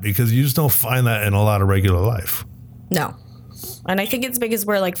that because you just don't find that in a lot of regular life. No. And I think it's because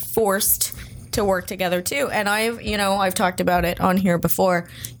we're like forced to work together too. And I've talked about it on here before.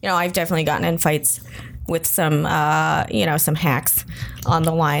 You know, I've definitely gotten in fights with some hacks on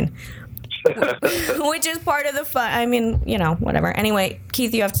the line. Which is part of the fun. I mean, you know, whatever. Anyway,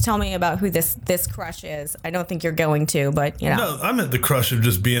 Keith, you have to tell me about who this crush is. I don't think you're going to, but you know. No, I meant the crush of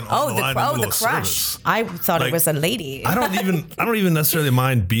just being on the line in the middle of crush. Service. I thought it was a lady. I don't even necessarily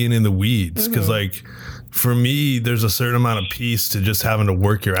mind being in the weeds because like for me, there's a certain amount of peace to just having to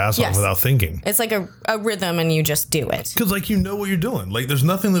work your ass off without thinking. It's like a rhythm and you just do it. Because like you know what you're doing. Like there's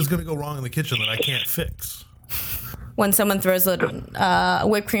nothing that's going to go wrong in the kitchen that I can't fix. When someone throws a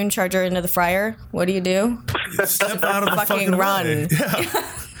whipped cream charger into the fryer, what do? Step out of the fucking run. way.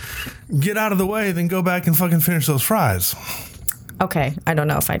 Yeah. Get out of the way, then go back and fucking finish those fries. Okay, I don't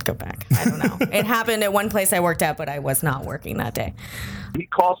know if I'd go back. I don't know. It happened at one place I worked at, but I was not working that day. You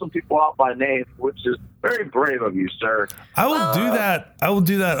call some people out by name, which is very brave of you, sir. I will do that. I will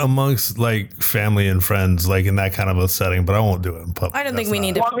do that amongst like family and friends, like in that kind of a setting, but I won't do it in public. I don't think we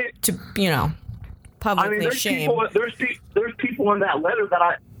need to, you know, publicly there's shame. There's people in that letter that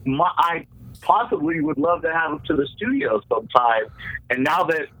I possibly would love to have them to the studio sometime. And now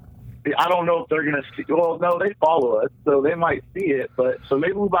that I don't know if they're going to see. Well, no, they follow us, so they might see it. But so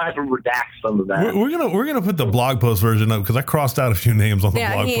maybe we might have to redact some of that. We're gonna put the blog post version up because I crossed out a few names on the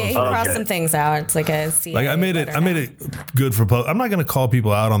blog he post. crossed some things out. It's like a like I made it good for public. I'm not gonna call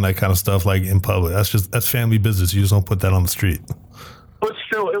people out on that kind of stuff like in public. That's family business. You just don't put that on the street. But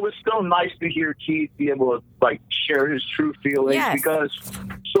still, it was still nice to hear Keith be able to like share his true feelings because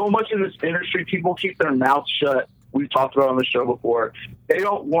so much in this industry, people keep their mouths shut. We've talked about on the show before. They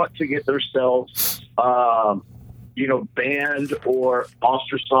don't want to get themselves, banned or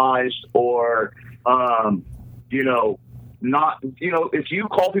ostracized or, if you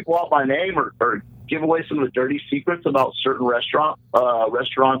call people out by name or give away some of the dirty secrets about certain restaurants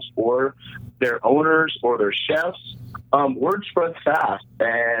or their owners or their chefs, word spreads fast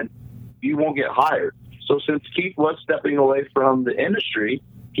and you won't get hired. So since Keith was stepping away from the industry,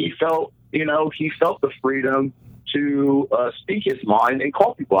 he felt the freedom to speak his mind and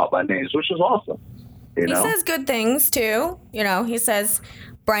call people out by names, which is awesome. He says good things too. He says,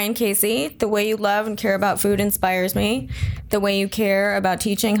 Brian Casey, the way you love and care about food inspires me. The way you care about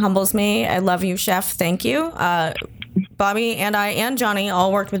teaching humbles me. I love you, chef. Thank you. Bobby and I and Johnny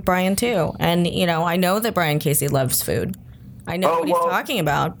all worked with Brian too. And, I know that Brian Casey loves food. I know what he's talking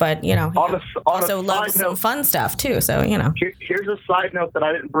about, but, he also loves some fun stuff too. So, Here's a side note that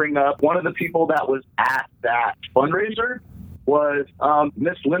I didn't bring up. One of the people that was at that fundraiser was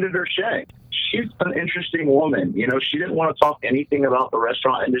Miss Linda Dersheng. She's an interesting woman. She didn't want to talk anything about the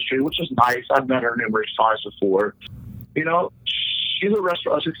restaurant industry, which is nice. I've met her numerous times before. She's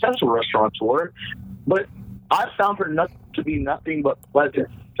a successful restaurateur, but I've found her to be nothing but pleasant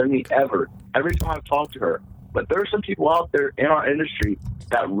to me ever. Every time I've talked to her. But there are some people out there in our industry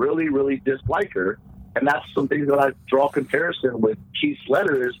that really, really dislike her. And that's some things that I draw comparison with Keith's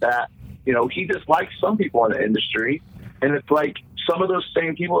letter is that, he dislikes some people in the industry. And it's like some of those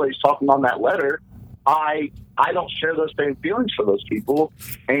same people that he's talking on that letter, I don't share those same feelings for those people.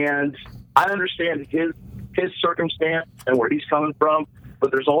 And I understand his circumstance and where he's coming from,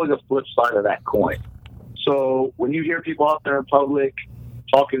 but there's always a flip side of that coin. So when you hear people out there in public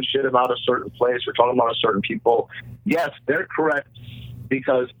talking shit about a certain place or talking about a certain people, yes, they're correct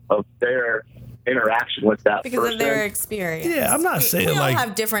because of their interaction with that because person. of their experience. Yeah, I'm not saying we all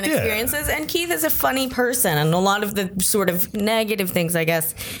have different experiences, and Keith is a funny person, and a lot of the sort of negative things, I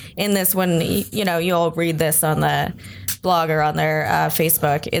guess, in this one, you'll read this on the blog or on their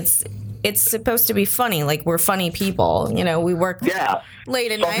Facebook. It's supposed to be funny, like we're funny people. We work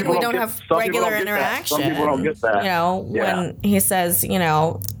late at night. We don't have regular interaction. Some people don't get that. When he says,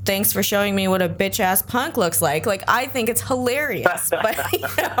 thanks for showing me what a bitch ass punk looks like. Like I think it's hilarious, but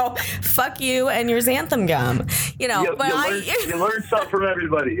fuck you and your xanthan gum. You learn something from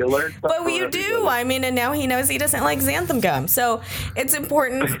everybody. You learn something. But you do. I mean, and now he knows he doesn't like xanthan gum, so it's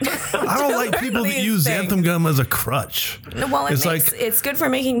important. I don't like people that use xanthan gum as a crutch. Well, it's good for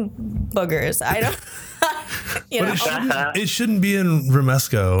making boogers. I don't. It shouldn't be in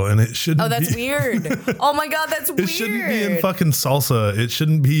Romesco, and it shouldn't. Oh, that's weird. Oh my God, that's weird. It shouldn't be in fucking salsa. It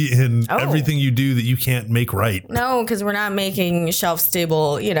shouldn't be in everything you do that you can't make right. No, because we're not making shelf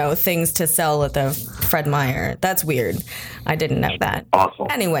stable, things to sell at the Fred Meyer. That's weird. I didn't know that. Awesome.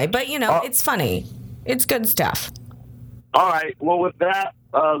 Anyway, but it's funny. It's good stuff. All right. Well, with that,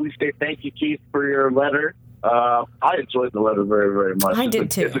 we say thank you, Keith, for your letter. I enjoyed the letter very, very much. I did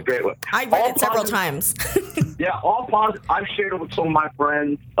too. It's a great one. I read it several times. Yeah, all positive. I've shared it with some of my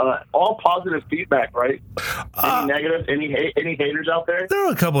friends. All positive feedback, right? Any negative? Any haters out there? There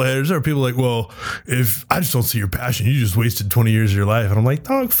are a couple of haters. There are people like, well, if I just don't see your passion, you just wasted 20 years of your life. And I'm like,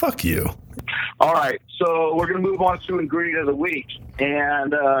 dog, fuck you. All right, so we're going to move on to ingredient of the week.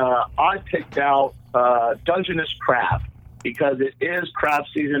 And I picked out Dungeness crab because it is crab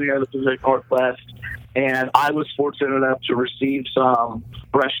season here in the Pacific Northwest. And I was fortunate enough to receive some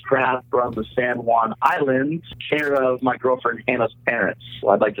fresh crab from the San Juan Islands, care of my girlfriend Hannah's parents. So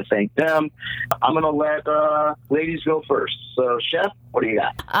I'd like to thank them. I'm going to let ladies go first. So, Chef, what do you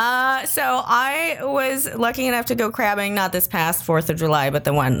got? So I was lucky enough to go crabbing, not this past 4th of July, but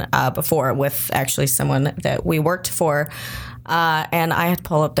the one before with actually someone that we worked for. And I had to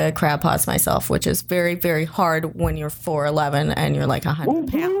pull up the crab pots myself, which is very, very hard when you're 4'11" and you're like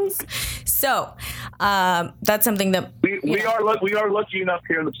 100 pounds. So that's something that we are lucky enough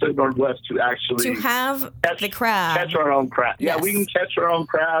here in the Pacific Northwest to actually have the crab. Catch our own crab. Yes. Yeah, we can catch our own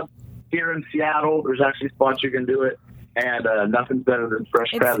crab here in Seattle. There's actually spots you can do it. And nothing's better than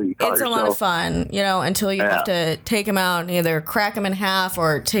fresh crab that you caught It's a yourself. lot of fun, until you have to take them out and either crack them in half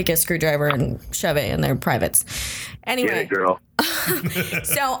or take a screwdriver and shove it in their privates. Anyway. Get it, girl.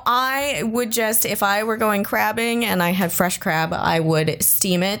 So I would just, if I were going crabbing and I had fresh crab, I would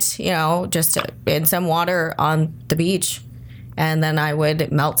steam it, just in some water on the beach. And then I would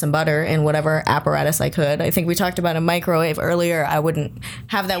melt some butter in whatever apparatus I could. I think we talked about a microwave earlier. I wouldn't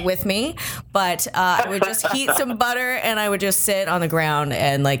have that with me, but I would just heat some butter and I would just sit on the ground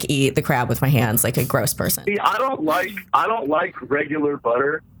and eat the crab with my hands like a gross person. See, I don't like regular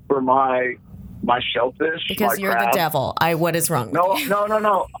butter for my shellfish. Because my you're crab. the devil. What is wrong? No.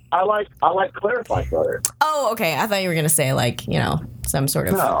 I like clarified butter. Oh, okay. I thought you were gonna say some sort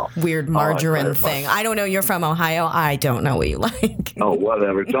of weird margarine thing. I don't know. You're from Ohio. I don't know what you like. Oh,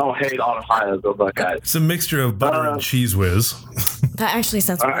 whatever. Don't hate on Ohio, though, Buckeye. It's a mixture of butter and cheese whiz. That actually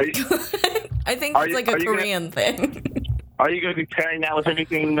sounds pretty good. I think it's a Korean thing. Are you going to be pairing that with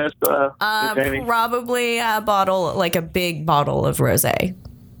anything, Miss Amy? Probably a bottle, a big bottle of rosé.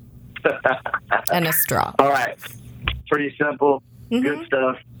 And a straw. All right. Pretty simple. Good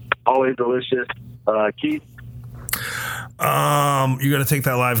stuff. Always delicious. Keith? You're going to take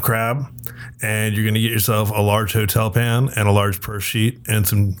that live crab and you're going to get yourself a large hotel pan and a large purse sheet and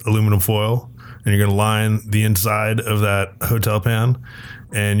some aluminum foil. And you're going to line the inside of that hotel pan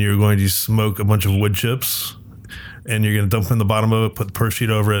and you're going to smoke a bunch of wood chips and you're going to dump them in the bottom of it, put the purse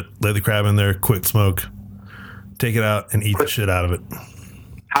sheet over it, lay the crab in there, quick smoke, take it out and eat the shit out of it.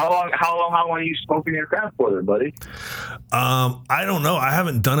 How long are you smoking your crab for there, buddy? I don't know. I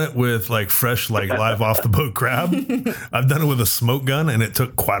haven't done it with fresh, live off the boat crab. I've done it with a smoke gun, and it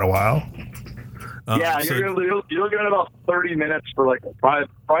took quite a while. You're looking at about 30 minutes for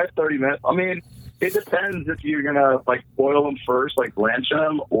probably 30 minutes. I mean, it depends if you're gonna boil them first, blanch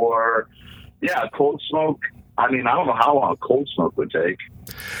them, or cold smoke. I mean, I don't know how long a cold smoke would take.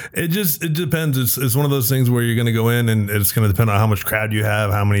 It depends. It's one of those things where you're going to go in and it's going to depend on how much crab you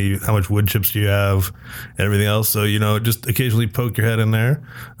have, how much wood chips do you have, and everything else. So, just occasionally poke your head in there,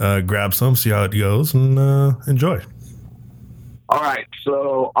 grab some, see how it goes, and enjoy. All right.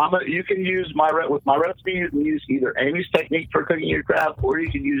 So you can use with my recipe. You can use either Amy's technique for cooking your crab, or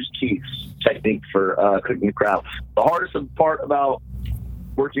you can use Keith's technique for cooking your crab. The hardest part about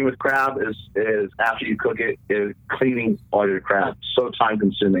working with crab is after you cook it is cleaning all your crab. So time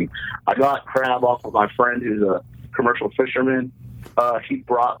consuming. I got crab off of my friend who's a commercial fisherman. He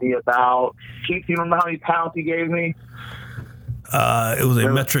brought me about, Keith, you remember how many pounds he gave me? It was a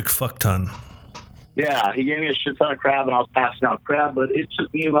metric fuck ton. Yeah, he gave me a shit ton of crab and I was passing out crab, but it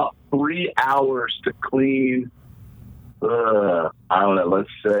took me about 3 hours to clean, I don't know, let's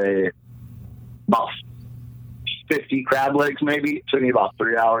say about 50 crab legs maybe. It took me about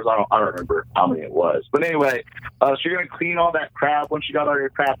 3 hours. I don't remember how many it was. But anyway, so you're going to clean all that crab. Once you got all your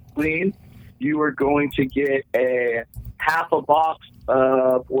crab clean, you are going to get a half a box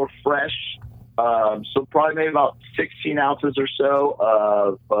or fresh, so probably maybe about 16 ounces or so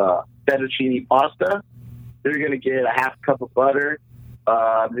of fettuccine pasta. You're going to get a half cup of butter.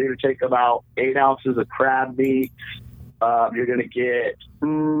 You're going to take about 8 ounces of crab meat. You're going to get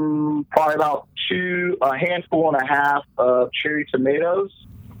probably about a handful and a half of cherry tomatoes,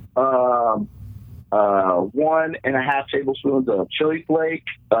 1.5 tablespoons of chili flake,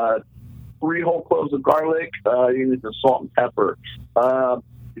 3 whole cloves of garlic. You need the salt and pepper.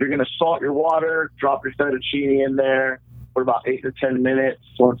 You're going to salt your water, drop your fettuccine in there for about 8 to 10 minutes.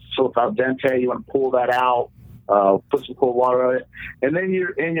 So it's al dente. You want to pull that out, put some cold water on it. And then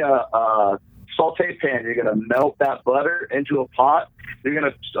you're in your saute pan. You're going to melt that butter into a pot. You're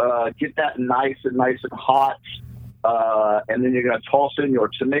going to get that nice and hot. And then you're going to toss in your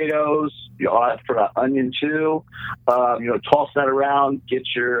tomatoes. You'll add for that onion too. Toss that around. Get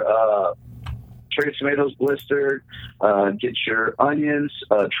your cherry tomatoes blistered. Get your onions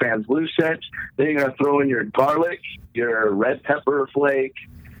translucent. Then you're going to throw in your garlic, your red pepper flake,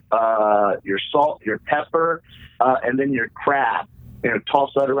 your salt, your pepper, and then your crab. Toss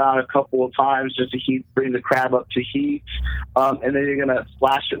that around a couple of times just to bring the crab up to heat. And then you're going to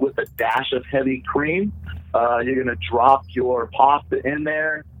splash it with a dash of heavy cream. You're going to drop your pasta in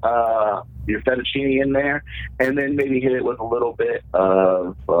there, your fettuccine in there, and then maybe hit it with a little bit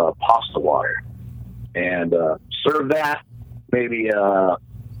of pasta water. And serve that. Maybe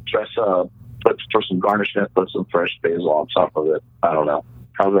put some garnishment, put some fresh basil on top of it. I don't know.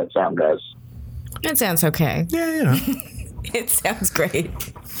 How does that sound, guys? It sounds okay. Yeah. It sounds great.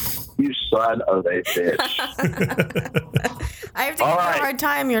 You son of a bitch. I have to give you a hard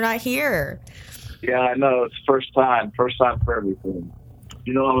time. You're not here. Yeah, I know. It's first time for everything.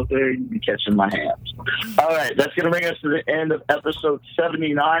 You know I was there, you'd be catching my hands. All right, that's going to bring us to the end of episode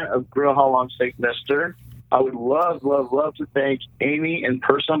 79 of Grill How Long Steak Mister. I would love to thank Amy in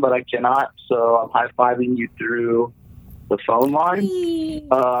person, but I cannot, so I'm high-fiving you through the phone line.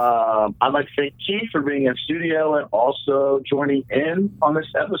 I'd like to thank Keith for being in studio and also joining in on this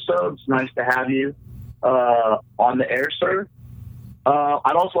episode. It's nice to have you on the air, sir.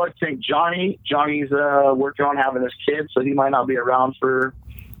 I'd also like to thank Johnny. Johnny's working on having his kid, so he might not be around for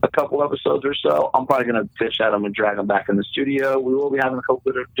a couple episodes or so. I'm probably going to pitch at him and drag him back in the studio. We will be having a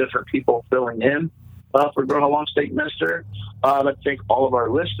couple of different people filling in for Grill How Long Steak Mister. I'd like to thank all of our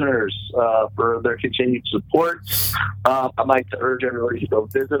listeners for their continued support. I'd like to urge everybody to go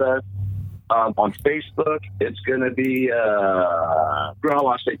visit us on Facebook. It's going to be Grill How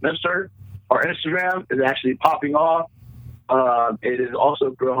Long Steak Mister. Our Instagram is actually popping off. It is also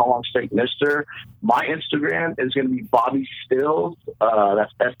Grill How Long Steak Mister. My Instagram is going to be Bobby Stills.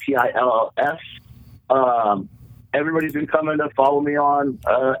 That's STILLS. Everybody's been coming to follow me on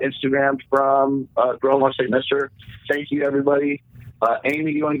Instagram from Grill How Long Steak Mister. Thank you, everybody.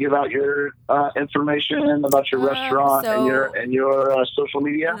 Amy, you want to give out your information about your restaurant and your social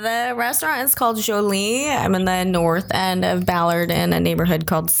media? The restaurant is called Jolie. I'm in the north end of Ballard in a neighborhood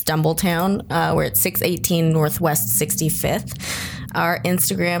called Stumbletown. We're at 618 Northwest 65th. Our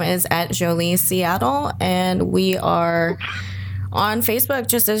Instagram is at Jolie Seattle, and we are on Facebook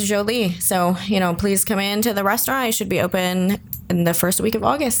just as Jolie. So, please come into the restaurant. I should be open in the first week of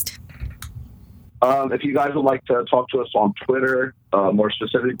August. If you guys would like to talk to us on Twitter, more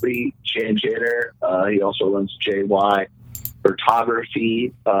specifically, Jay Jader, he also runs JY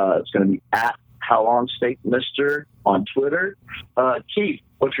Photography. It's going to be at How Long Steak Mister on Twitter. Keith,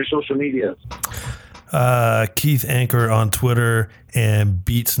 what's your social media? Keith Anchor on Twitter and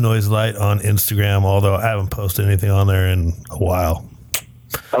Beats Noise Light on Instagram, although I haven't posted anything on there in a while.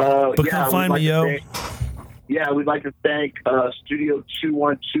 But come find me, yo. We'd like to thank Studio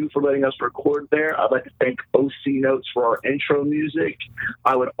 212 for letting us record there. I'd like to thank OC Notes for our intro music.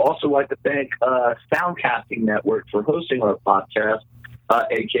 I would also like to thank Soundcasting Network for hosting our podcast,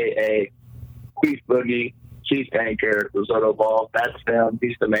 a.k.a. Keith Boogie, Keith Anchor, Risotto Ball. That's him.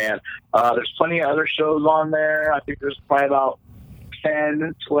 He's the man. There's plenty of other shows on there. I think there's probably about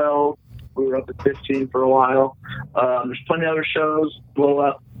 10, 12. We were up to 15 for a while. There's plenty of other shows. Blow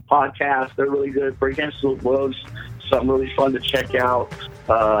Up Podcast. They're really good. Break Dances with Blows. Something really fun to check out.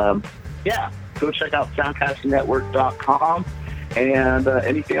 Go check out soundcastingnetwork.com. And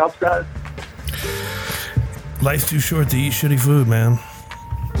anything else, guys? Life's too short to eat shitty food, man.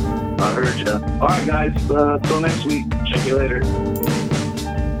 I heard you. All right, guys. Till next week. Check you later.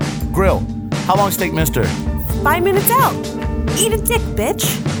 Grill How Long Steak Mister. 5 minutes out. Eat a dick,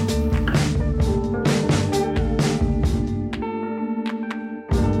 bitch.